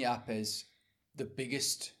stood me up as the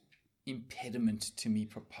biggest impediment to me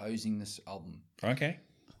proposing this album. Okay.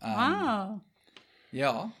 Wow.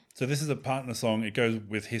 Yeah. So this is a partner song. It goes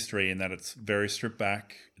with history in that it's very stripped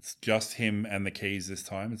back. It's just him and the keys this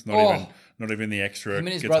time. It's not even the extra Him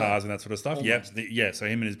and his guitars brother. and that sort of stuff. Almost. Yep. So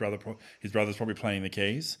him and his brother. His brother's probably playing the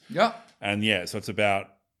keys. Yeah. And so it's about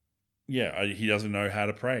he doesn't know how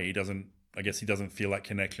to pray. He doesn't. I guess he doesn't feel that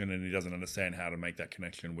connection, and he doesn't understand how to make that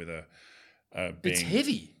connection with a being. It's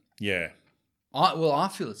heavy. Yeah. I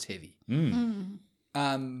feel it's heavy. And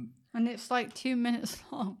it's like 2 minutes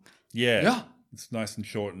long. Yeah. Yeah. It's nice and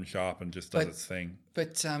short and sharp and just does But- its thing.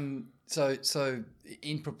 But so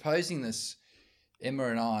in proposing this, Emma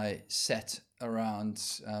and I sat around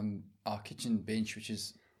our kitchen bench, which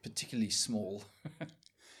is particularly small,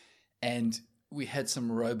 and we had some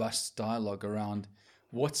robust dialogue around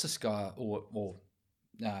what's this guy or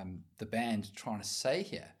the band trying to say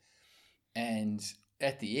here, and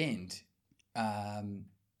at the end,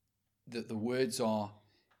 the words are,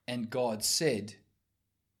 "And God said."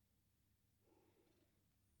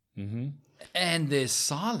 Mm-hmm. And there's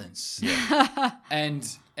silence.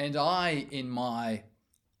 and I, in my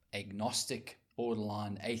agnostic,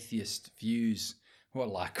 borderline atheist views, were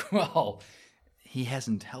like, well, he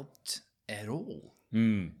hasn't helped at all.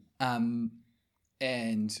 Mm.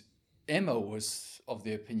 And Emma was of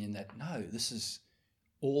the opinion that no, this is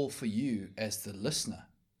all for you as the listener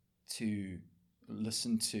to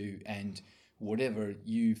listen to, and whatever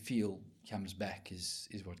you feel comes back is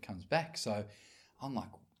what comes back. So I'm like,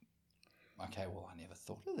 okay, well, I never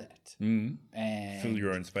thought of that. And Fill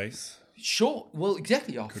your own space. sure, well,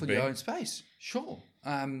 exactly. I'll fill your be. own space. Sure.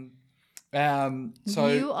 So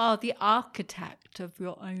You are the architect of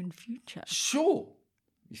your own future. sure,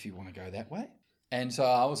 if you want to go that way. And so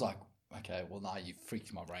I was like, okay, well, now you've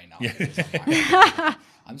freaked my brain out. Because I'm, like,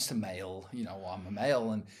 I'm just a male, I'm a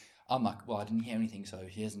male. And I'm like, well, I didn't hear anything, so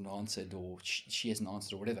he hasn't answered, or she hasn't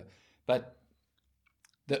answered, or whatever. But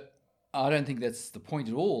I don't think that's the point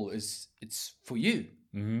at all. It's for you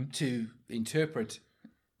to interpret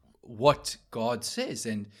what God says.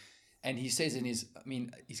 And he says in his,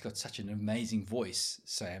 he's got such an amazing voice,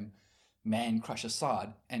 Sam, man crush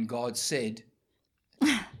aside, and God said,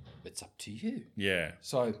 it's up to you. Yeah.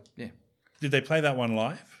 So, yeah, Did they play that one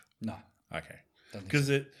live? no. Okay. Don't think Because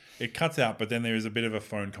it cuts out, but then there is a bit of a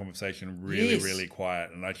phone conversation, really, Yes. really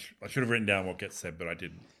quiet. And I should have written down what gets said, but I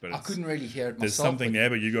didn't. But I couldn't really hear it myself. There's something but- there,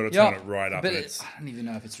 but you got to Yeah, turn it right up. But And it's I don't even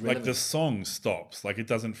know if it's like relevant. the song stops. Like it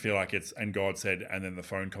doesn't feel like it's, and God said, and then the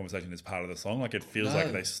phone conversation is part of the song. Like it feels like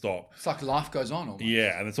No. they stop. It's like life goes on. Almost.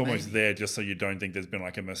 Yeah, and it's almost Maybe. there just so you don't think there's been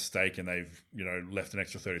like a mistake and they've, left an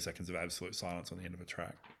extra 30 seconds of absolute silence on the end of a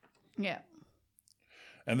track. Yeah.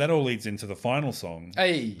 And that all leads into the final song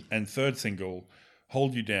Hey, and third single,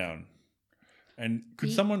 Hold You Down. And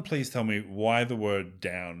could someone please tell me why the word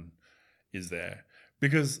down is there?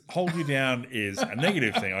 Because hold you down is a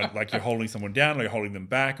negative thing. Like you're holding someone down, or you're holding them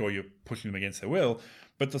back, or you're pushing them against their will.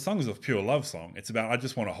 But the song is a pure love song. It's about, I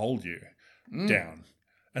just want to hold you down.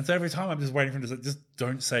 And so every time I'm just waiting for him to say, just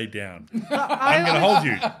don't say down. I'm going to hold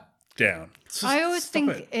you down. Just I always stop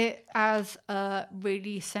think it as a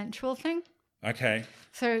really sensual thing. Okay.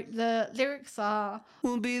 So the lyrics are,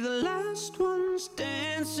 We'll be the last ones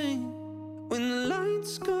dancing when the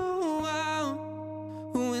lights go out.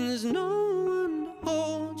 When there's no one to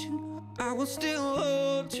hold you, I will still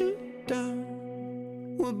hold you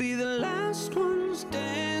down. We'll be the last ones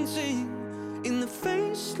dancing in the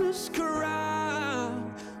faceless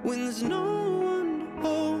crowd. When there's no one to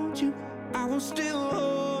hold you, I will still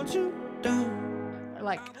hold you down.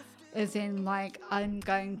 like, as in, like, I'm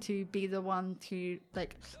going to be the one to,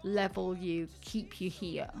 like, level you, keep you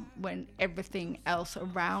here when everything else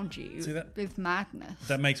around you See that? is madness.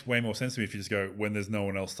 That makes way more sense to me if you just go, when there's no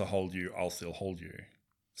one else to hold you, I'll still hold you.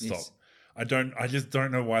 Stop. Yes. I just don't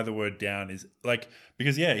know why the word down is like,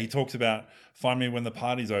 because he talks about find me when the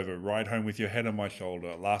party's over, ride home with your head on my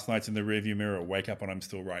shoulder, last night's in the rearview mirror, wake up and I'm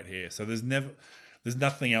still right here. So there's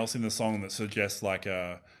nothing else in the song that suggests like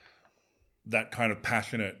that kind of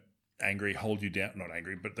passionate, angry, hold you down, not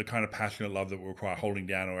angry, but the kind of passionate love that will require holding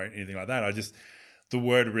down or anything like that. The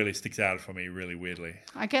word really sticks out for me really weirdly.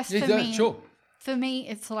 I guess yeah, for sure. me,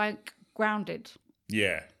 it's like grounded.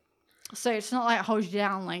 Yeah. So it's not like hold you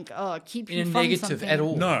down, like, oh, keep you In a from negative something. at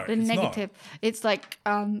all. No, The it's negative. not. It's like,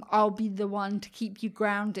 I'll be the one to keep you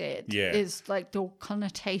grounded. Yeah. Is like the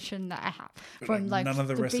connotation that I have from like None of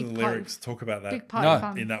the rest of big the part lyrics talk about that big part No.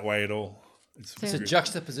 of in that way at all. It's It's a good.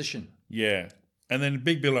 juxtaposition. Yeah. And then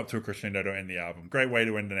big build up to a crescendo to end the album. Great way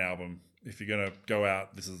to end an album. If you're going to go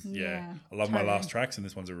out, this is, Yeah, I love my totally. last tracks, and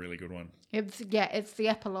this one's a really good one. It's the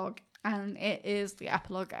epilogue, and it is the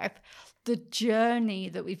epilogue of the journey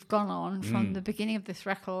that we've gone on from the beginning of this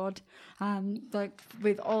record, like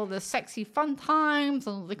with all the sexy fun times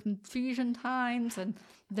and the confusion times, and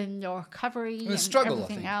then your recovery and struggle, I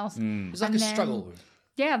everything think. else. It's like And a then- struggle.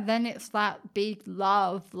 Yeah, then it's that big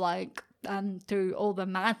love, like through all the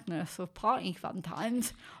madness of party fun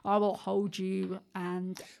times. I will hold you,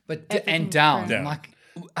 and But everything's and down. grand. Like,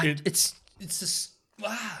 it's just,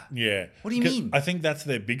 Yeah. What do you 'Cause mean? I think that's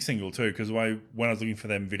their big single too, because when I was looking for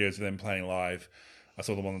them videos of them playing live, I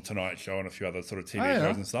saw them on The Tonight Show and a few other sort of TV Oh, yeah.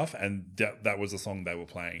 shows and stuff, and that was the song they were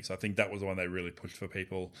playing. So I think that was the one they really pushed for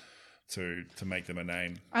people to make them a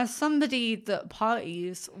name. As somebody that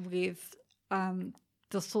parties with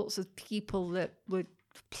the sorts of people that would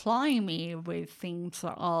ply me with things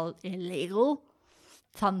that are illegal,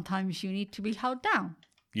 sometimes you need to be held down.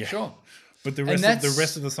 Yeah. Sure. But the And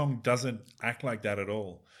rest of the song doesn't act like that at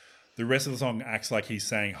all. The rest of the song acts like he's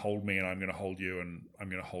saying, "Hold me, and I'm going to hold you, and I'm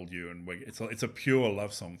going to hold you," and it's a pure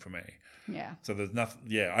love song for me. Yeah. So there's nothing.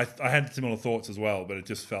 Yeah, I had similar thoughts as well, but it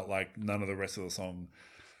just felt like none of the rest of the song.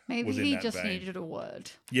 Maybe Was in he that just vein. needed a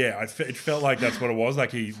word. Yeah, it felt like that's what it was.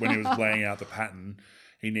 Like when he was laying out the pattern,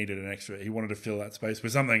 he needed an extra. He wanted to fill that space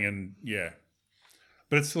with something, and yeah,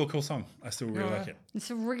 But it's still a cool song. I still really like it.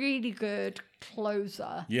 It's a really good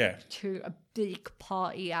closer Yeah. to a big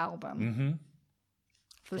party album. Mm-hmm.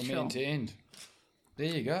 For From sure. end to end. There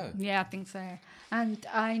you go. Yeah, I think so. And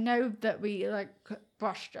I know that we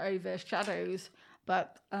brushed over Shadows,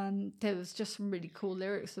 but there was just some really cool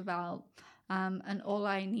lyrics about and all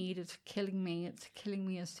I need is killing me. It's killing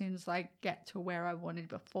me as soon as I get to where I wanted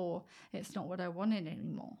before. It's not what I wanted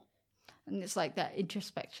anymore. And it's like that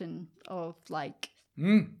introspection of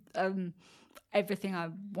everything I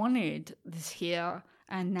wanted is here,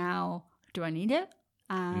 and now do I need it?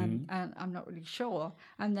 And I'm not really sure.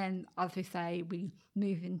 And then, as we say, we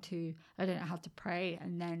move into I don't know how to pray,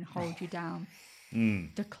 and then Hold You Down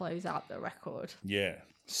to close out the record. Yeah.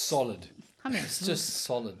 Solid. I'm It's just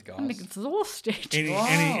solid, guys. I'm exhausted.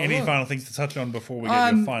 Any look. final things to touch on before we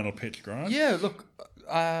get your final pitch, Grant? Yeah, look,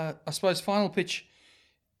 I suppose final pitch.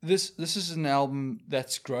 This is an album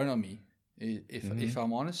that's grown on me. If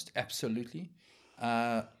I'm honest, absolutely.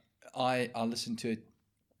 I listened to it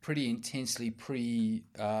pretty intensely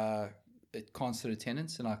concert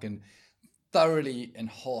attendance, and I can thoroughly and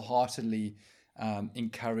wholeheartedly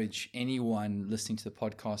encourage anyone listening to the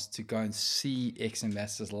podcast to go and see X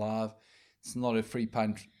Ambassadors live. It's not a free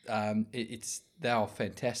punt. They are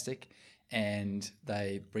fantastic, and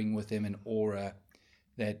they bring with them an aura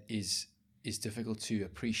that is difficult to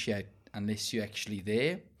appreciate unless you're actually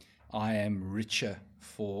there. I am richer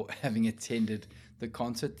for having attended the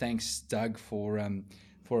concert. Thanks, Doug, for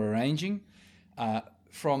arranging.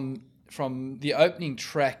 From the opening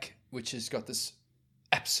track, which has got this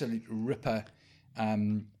absolute ripper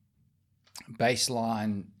bass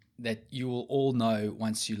line that you will all know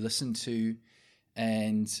once you listen to,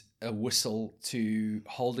 and a whistle to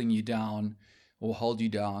Holding You Down or Hold You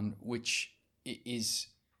Down, which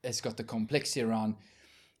has got the complexity around.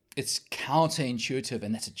 It's counterintuitive,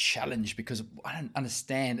 and that's a challenge because I don't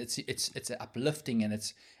understand. It's uplifting, and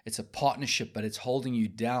it's a partnership, but it's holding you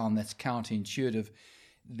down. That's counterintuitive.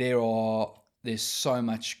 There's so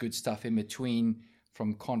much good stuff in between,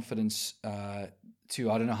 from confidence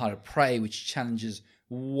to I don't know how to pray, which challenges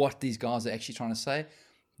what these guys are actually trying to say.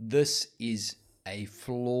 This is a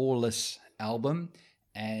flawless album,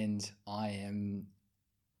 and I am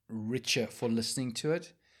richer for listening to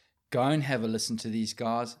it. Go and have a listen to these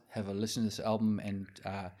guys, have a listen to this album, and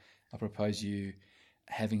I propose you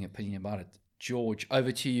having an opinion about it. George,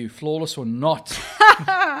 over to you. Flawless or not?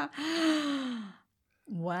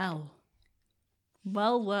 Well.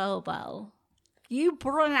 You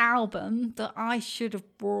brought an album that I should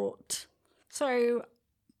have brought. So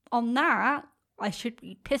on that, I should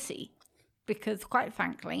be pissy. Because quite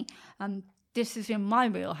frankly, this is in my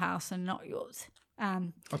wheelhouse and not yours. I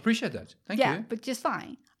appreciate that. Thank you. Yeah, but just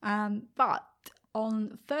fine. But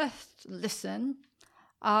on first listen,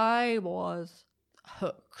 I was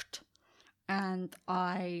hooked. And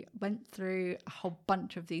I went through a whole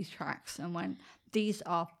bunch of these tracks and went, these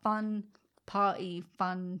are fun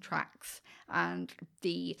tracks. And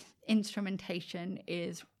the instrumentation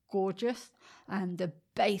is gorgeous. And the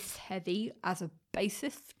bass heavy as a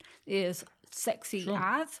bassist is sexy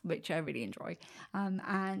as, which I really enjoy.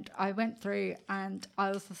 And I went through and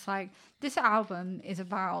I was just like, this album is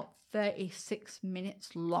about 36 minutes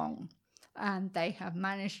long. And they have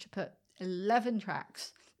managed to put 11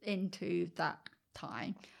 tracks into that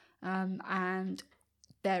time. And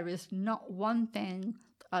there is not one thing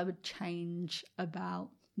I would change about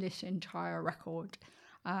this entire record.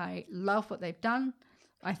 I love what they've done.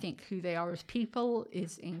 I think who they are as people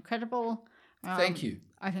is incredible. Thank you.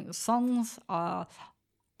 I think the songs are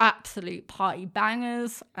absolute party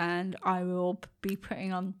bangers, and I will be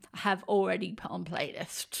have already put on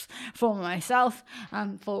playlists for myself,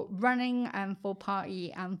 for running and for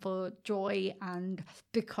party and for joy, and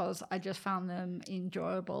because I just found them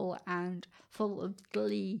enjoyable and full of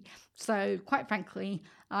glee. So quite frankly,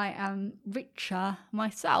 I am richer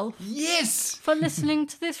myself. Yes! For listening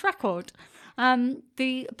to this record.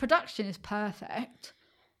 The production is perfect,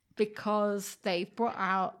 because they've brought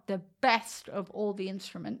out the best of all the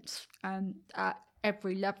instruments at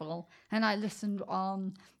every level. And I listened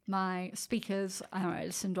on my speakers, I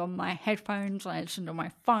listened on my headphones, I listened on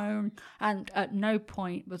my phone, and at no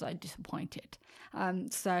point was I disappointed. At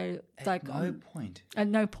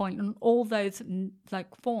no point on all those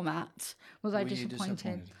formats was I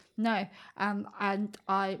disappointed. No, and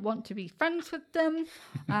I want to be friends with them.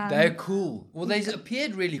 They're cool. Well, they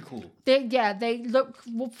appeared really cool. They look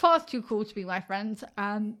far too cool to be my friends.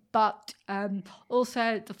 But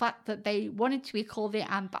also the fact that they wanted to be called the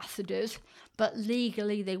Ambassadors, but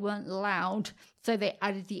legally they weren't allowed, so they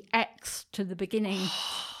added the X to the beginning.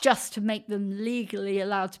 just to make them legally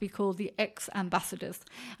allowed to be called the X-Ambassadors.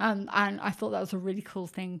 And I thought that was a really cool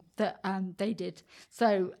thing that they did.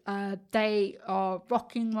 So they are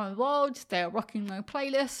rocking my world, they are rocking my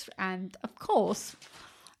playlist, and of course,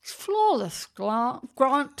 it's flawless,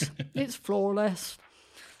 Grant. It's flawless.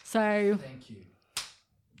 So Thank you.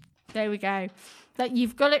 there we go. That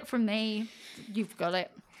you've got it from me. You've got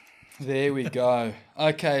it. There we go.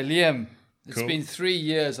 Okay, Liam. It's Cool. been 3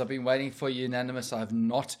 years. I've been waiting for Unanimous. I've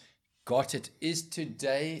not got it. Is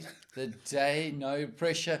today the day? No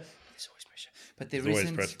pressure. There's always pressure. But there There's always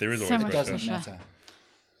isn't. pressure. There is So always much pressure. Doesn't pressure. matter.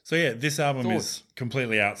 So yeah, this album Thoughts? is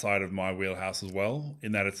completely outside of my wheelhouse as well,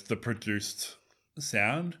 in that it's the produced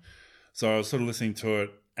sound. So I was sort of listening to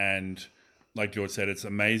it, and like George said, it's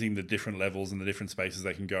amazing the different levels and the different spaces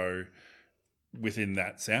they can go within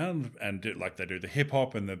that sound, and like they do the hip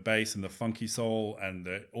hop and the bass and the funky soul and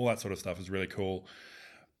all that sort of stuff is really cool.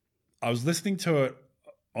 I was listening to it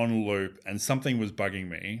on loop, and something was bugging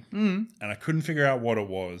me, and I couldn't figure out what it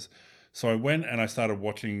was. So I went and I started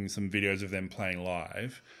watching some videos of them playing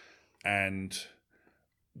live, and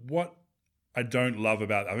what I don't love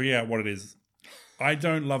about, I figured out what it is. I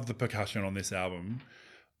don't love the percussion on this album.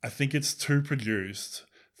 I think it's too produced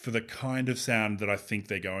for the kind of sound that I think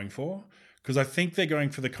they're going for. Because I think they're going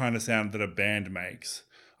for the kind of sound that a band makes.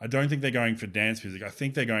 I don't think they're going for dance music. I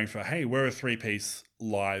think they're going for, hey, we're a 3-piece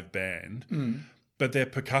live band. But their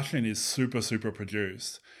percussion is super, super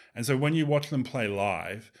produced. And so when you watch them play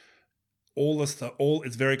live, all the stuff,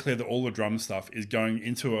 it's very clear that all the drum stuff is going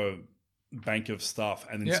into a bank of stuff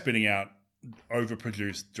and then spitting out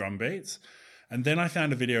overproduced drum beats. And then I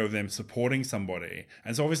found a video of them supporting somebody.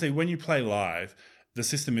 And so obviously when you play live, the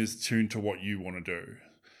system is tuned to what you want to do.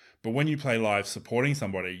 But when you play live supporting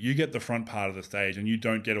somebody, you get the front part of the stage and you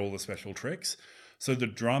don't get all the special tricks. So the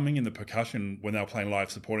drumming and the percussion when they were playing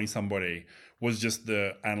live supporting somebody was just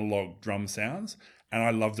the analog drum sounds. And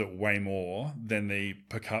I loved it way more than the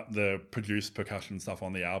produced percussion stuff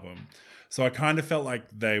on the album. So I kind of felt like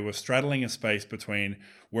they were straddling a space between,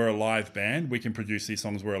 we're a live band, we can produce these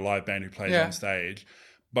songs, we're a live band who plays on stage,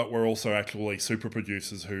 but we're also actually super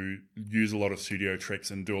producers who use a lot of studio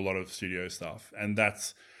tricks and do a lot of studio stuff. And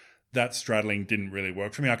that straddling didn't really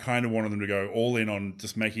work for me. I kind of wanted them to go all in on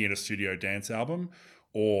just making it a studio dance album,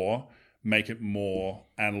 or make it more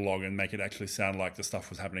analog and make it actually sound like the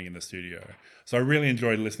stuff was happening in the studio. So I really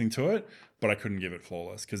enjoyed listening to it, but I couldn't give it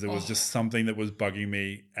flawless because there was just something that was bugging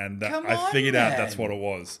me, and that Come I on, figured out man. that's what it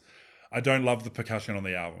was. I don't love the percussion on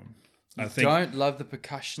the album. I think Don't love the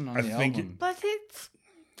percussion on I the think album. But it's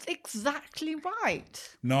exactly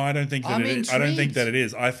right. no, I don't think that I'm it is. I don't think intrigued. that it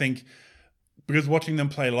is. I think because watching them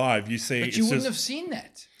play live, you see But it's you wouldn't just, have seen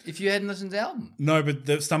that if you hadn't listened to the album. No,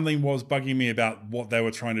 but something was bugging me about what they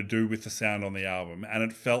were trying to do with the sound on the album. And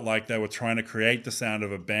it felt like they were trying to create the sound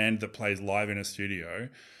of a band that plays live in a studio,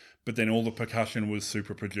 but then all the percussion was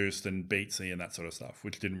super produced and beatsy and that sort of stuff,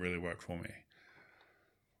 which didn't really work for me.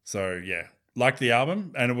 So, yeah, liked the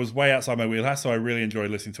album, and it was way outside my wheelhouse, so I really enjoyed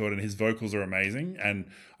listening to it, and his vocals are amazing. And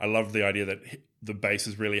I love the idea that the bass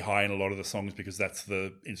is really high in a lot of the songs because that's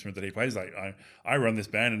the instrument that he plays. Like, I run this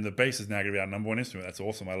band, and the bass is now going to be our number one instrument. That's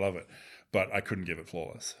awesome. I love it. But I couldn't give it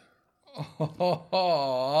flawless.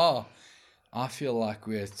 I feel like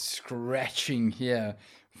we're scratching here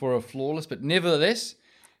for a flawless, but nevertheless,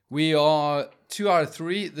 we are 2 out of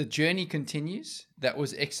 3. The journey continues. That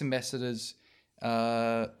was X-Ambassadors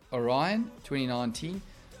Orion 2019.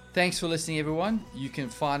 Thanks for listening, everyone. You can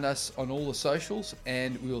find us on all the socials,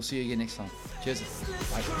 and we will see you again next time. Cheers.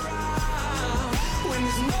 Bye. When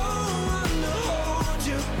there's no one to hold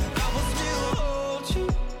you, I will still hold you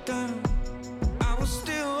down. I will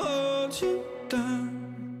still hold you down.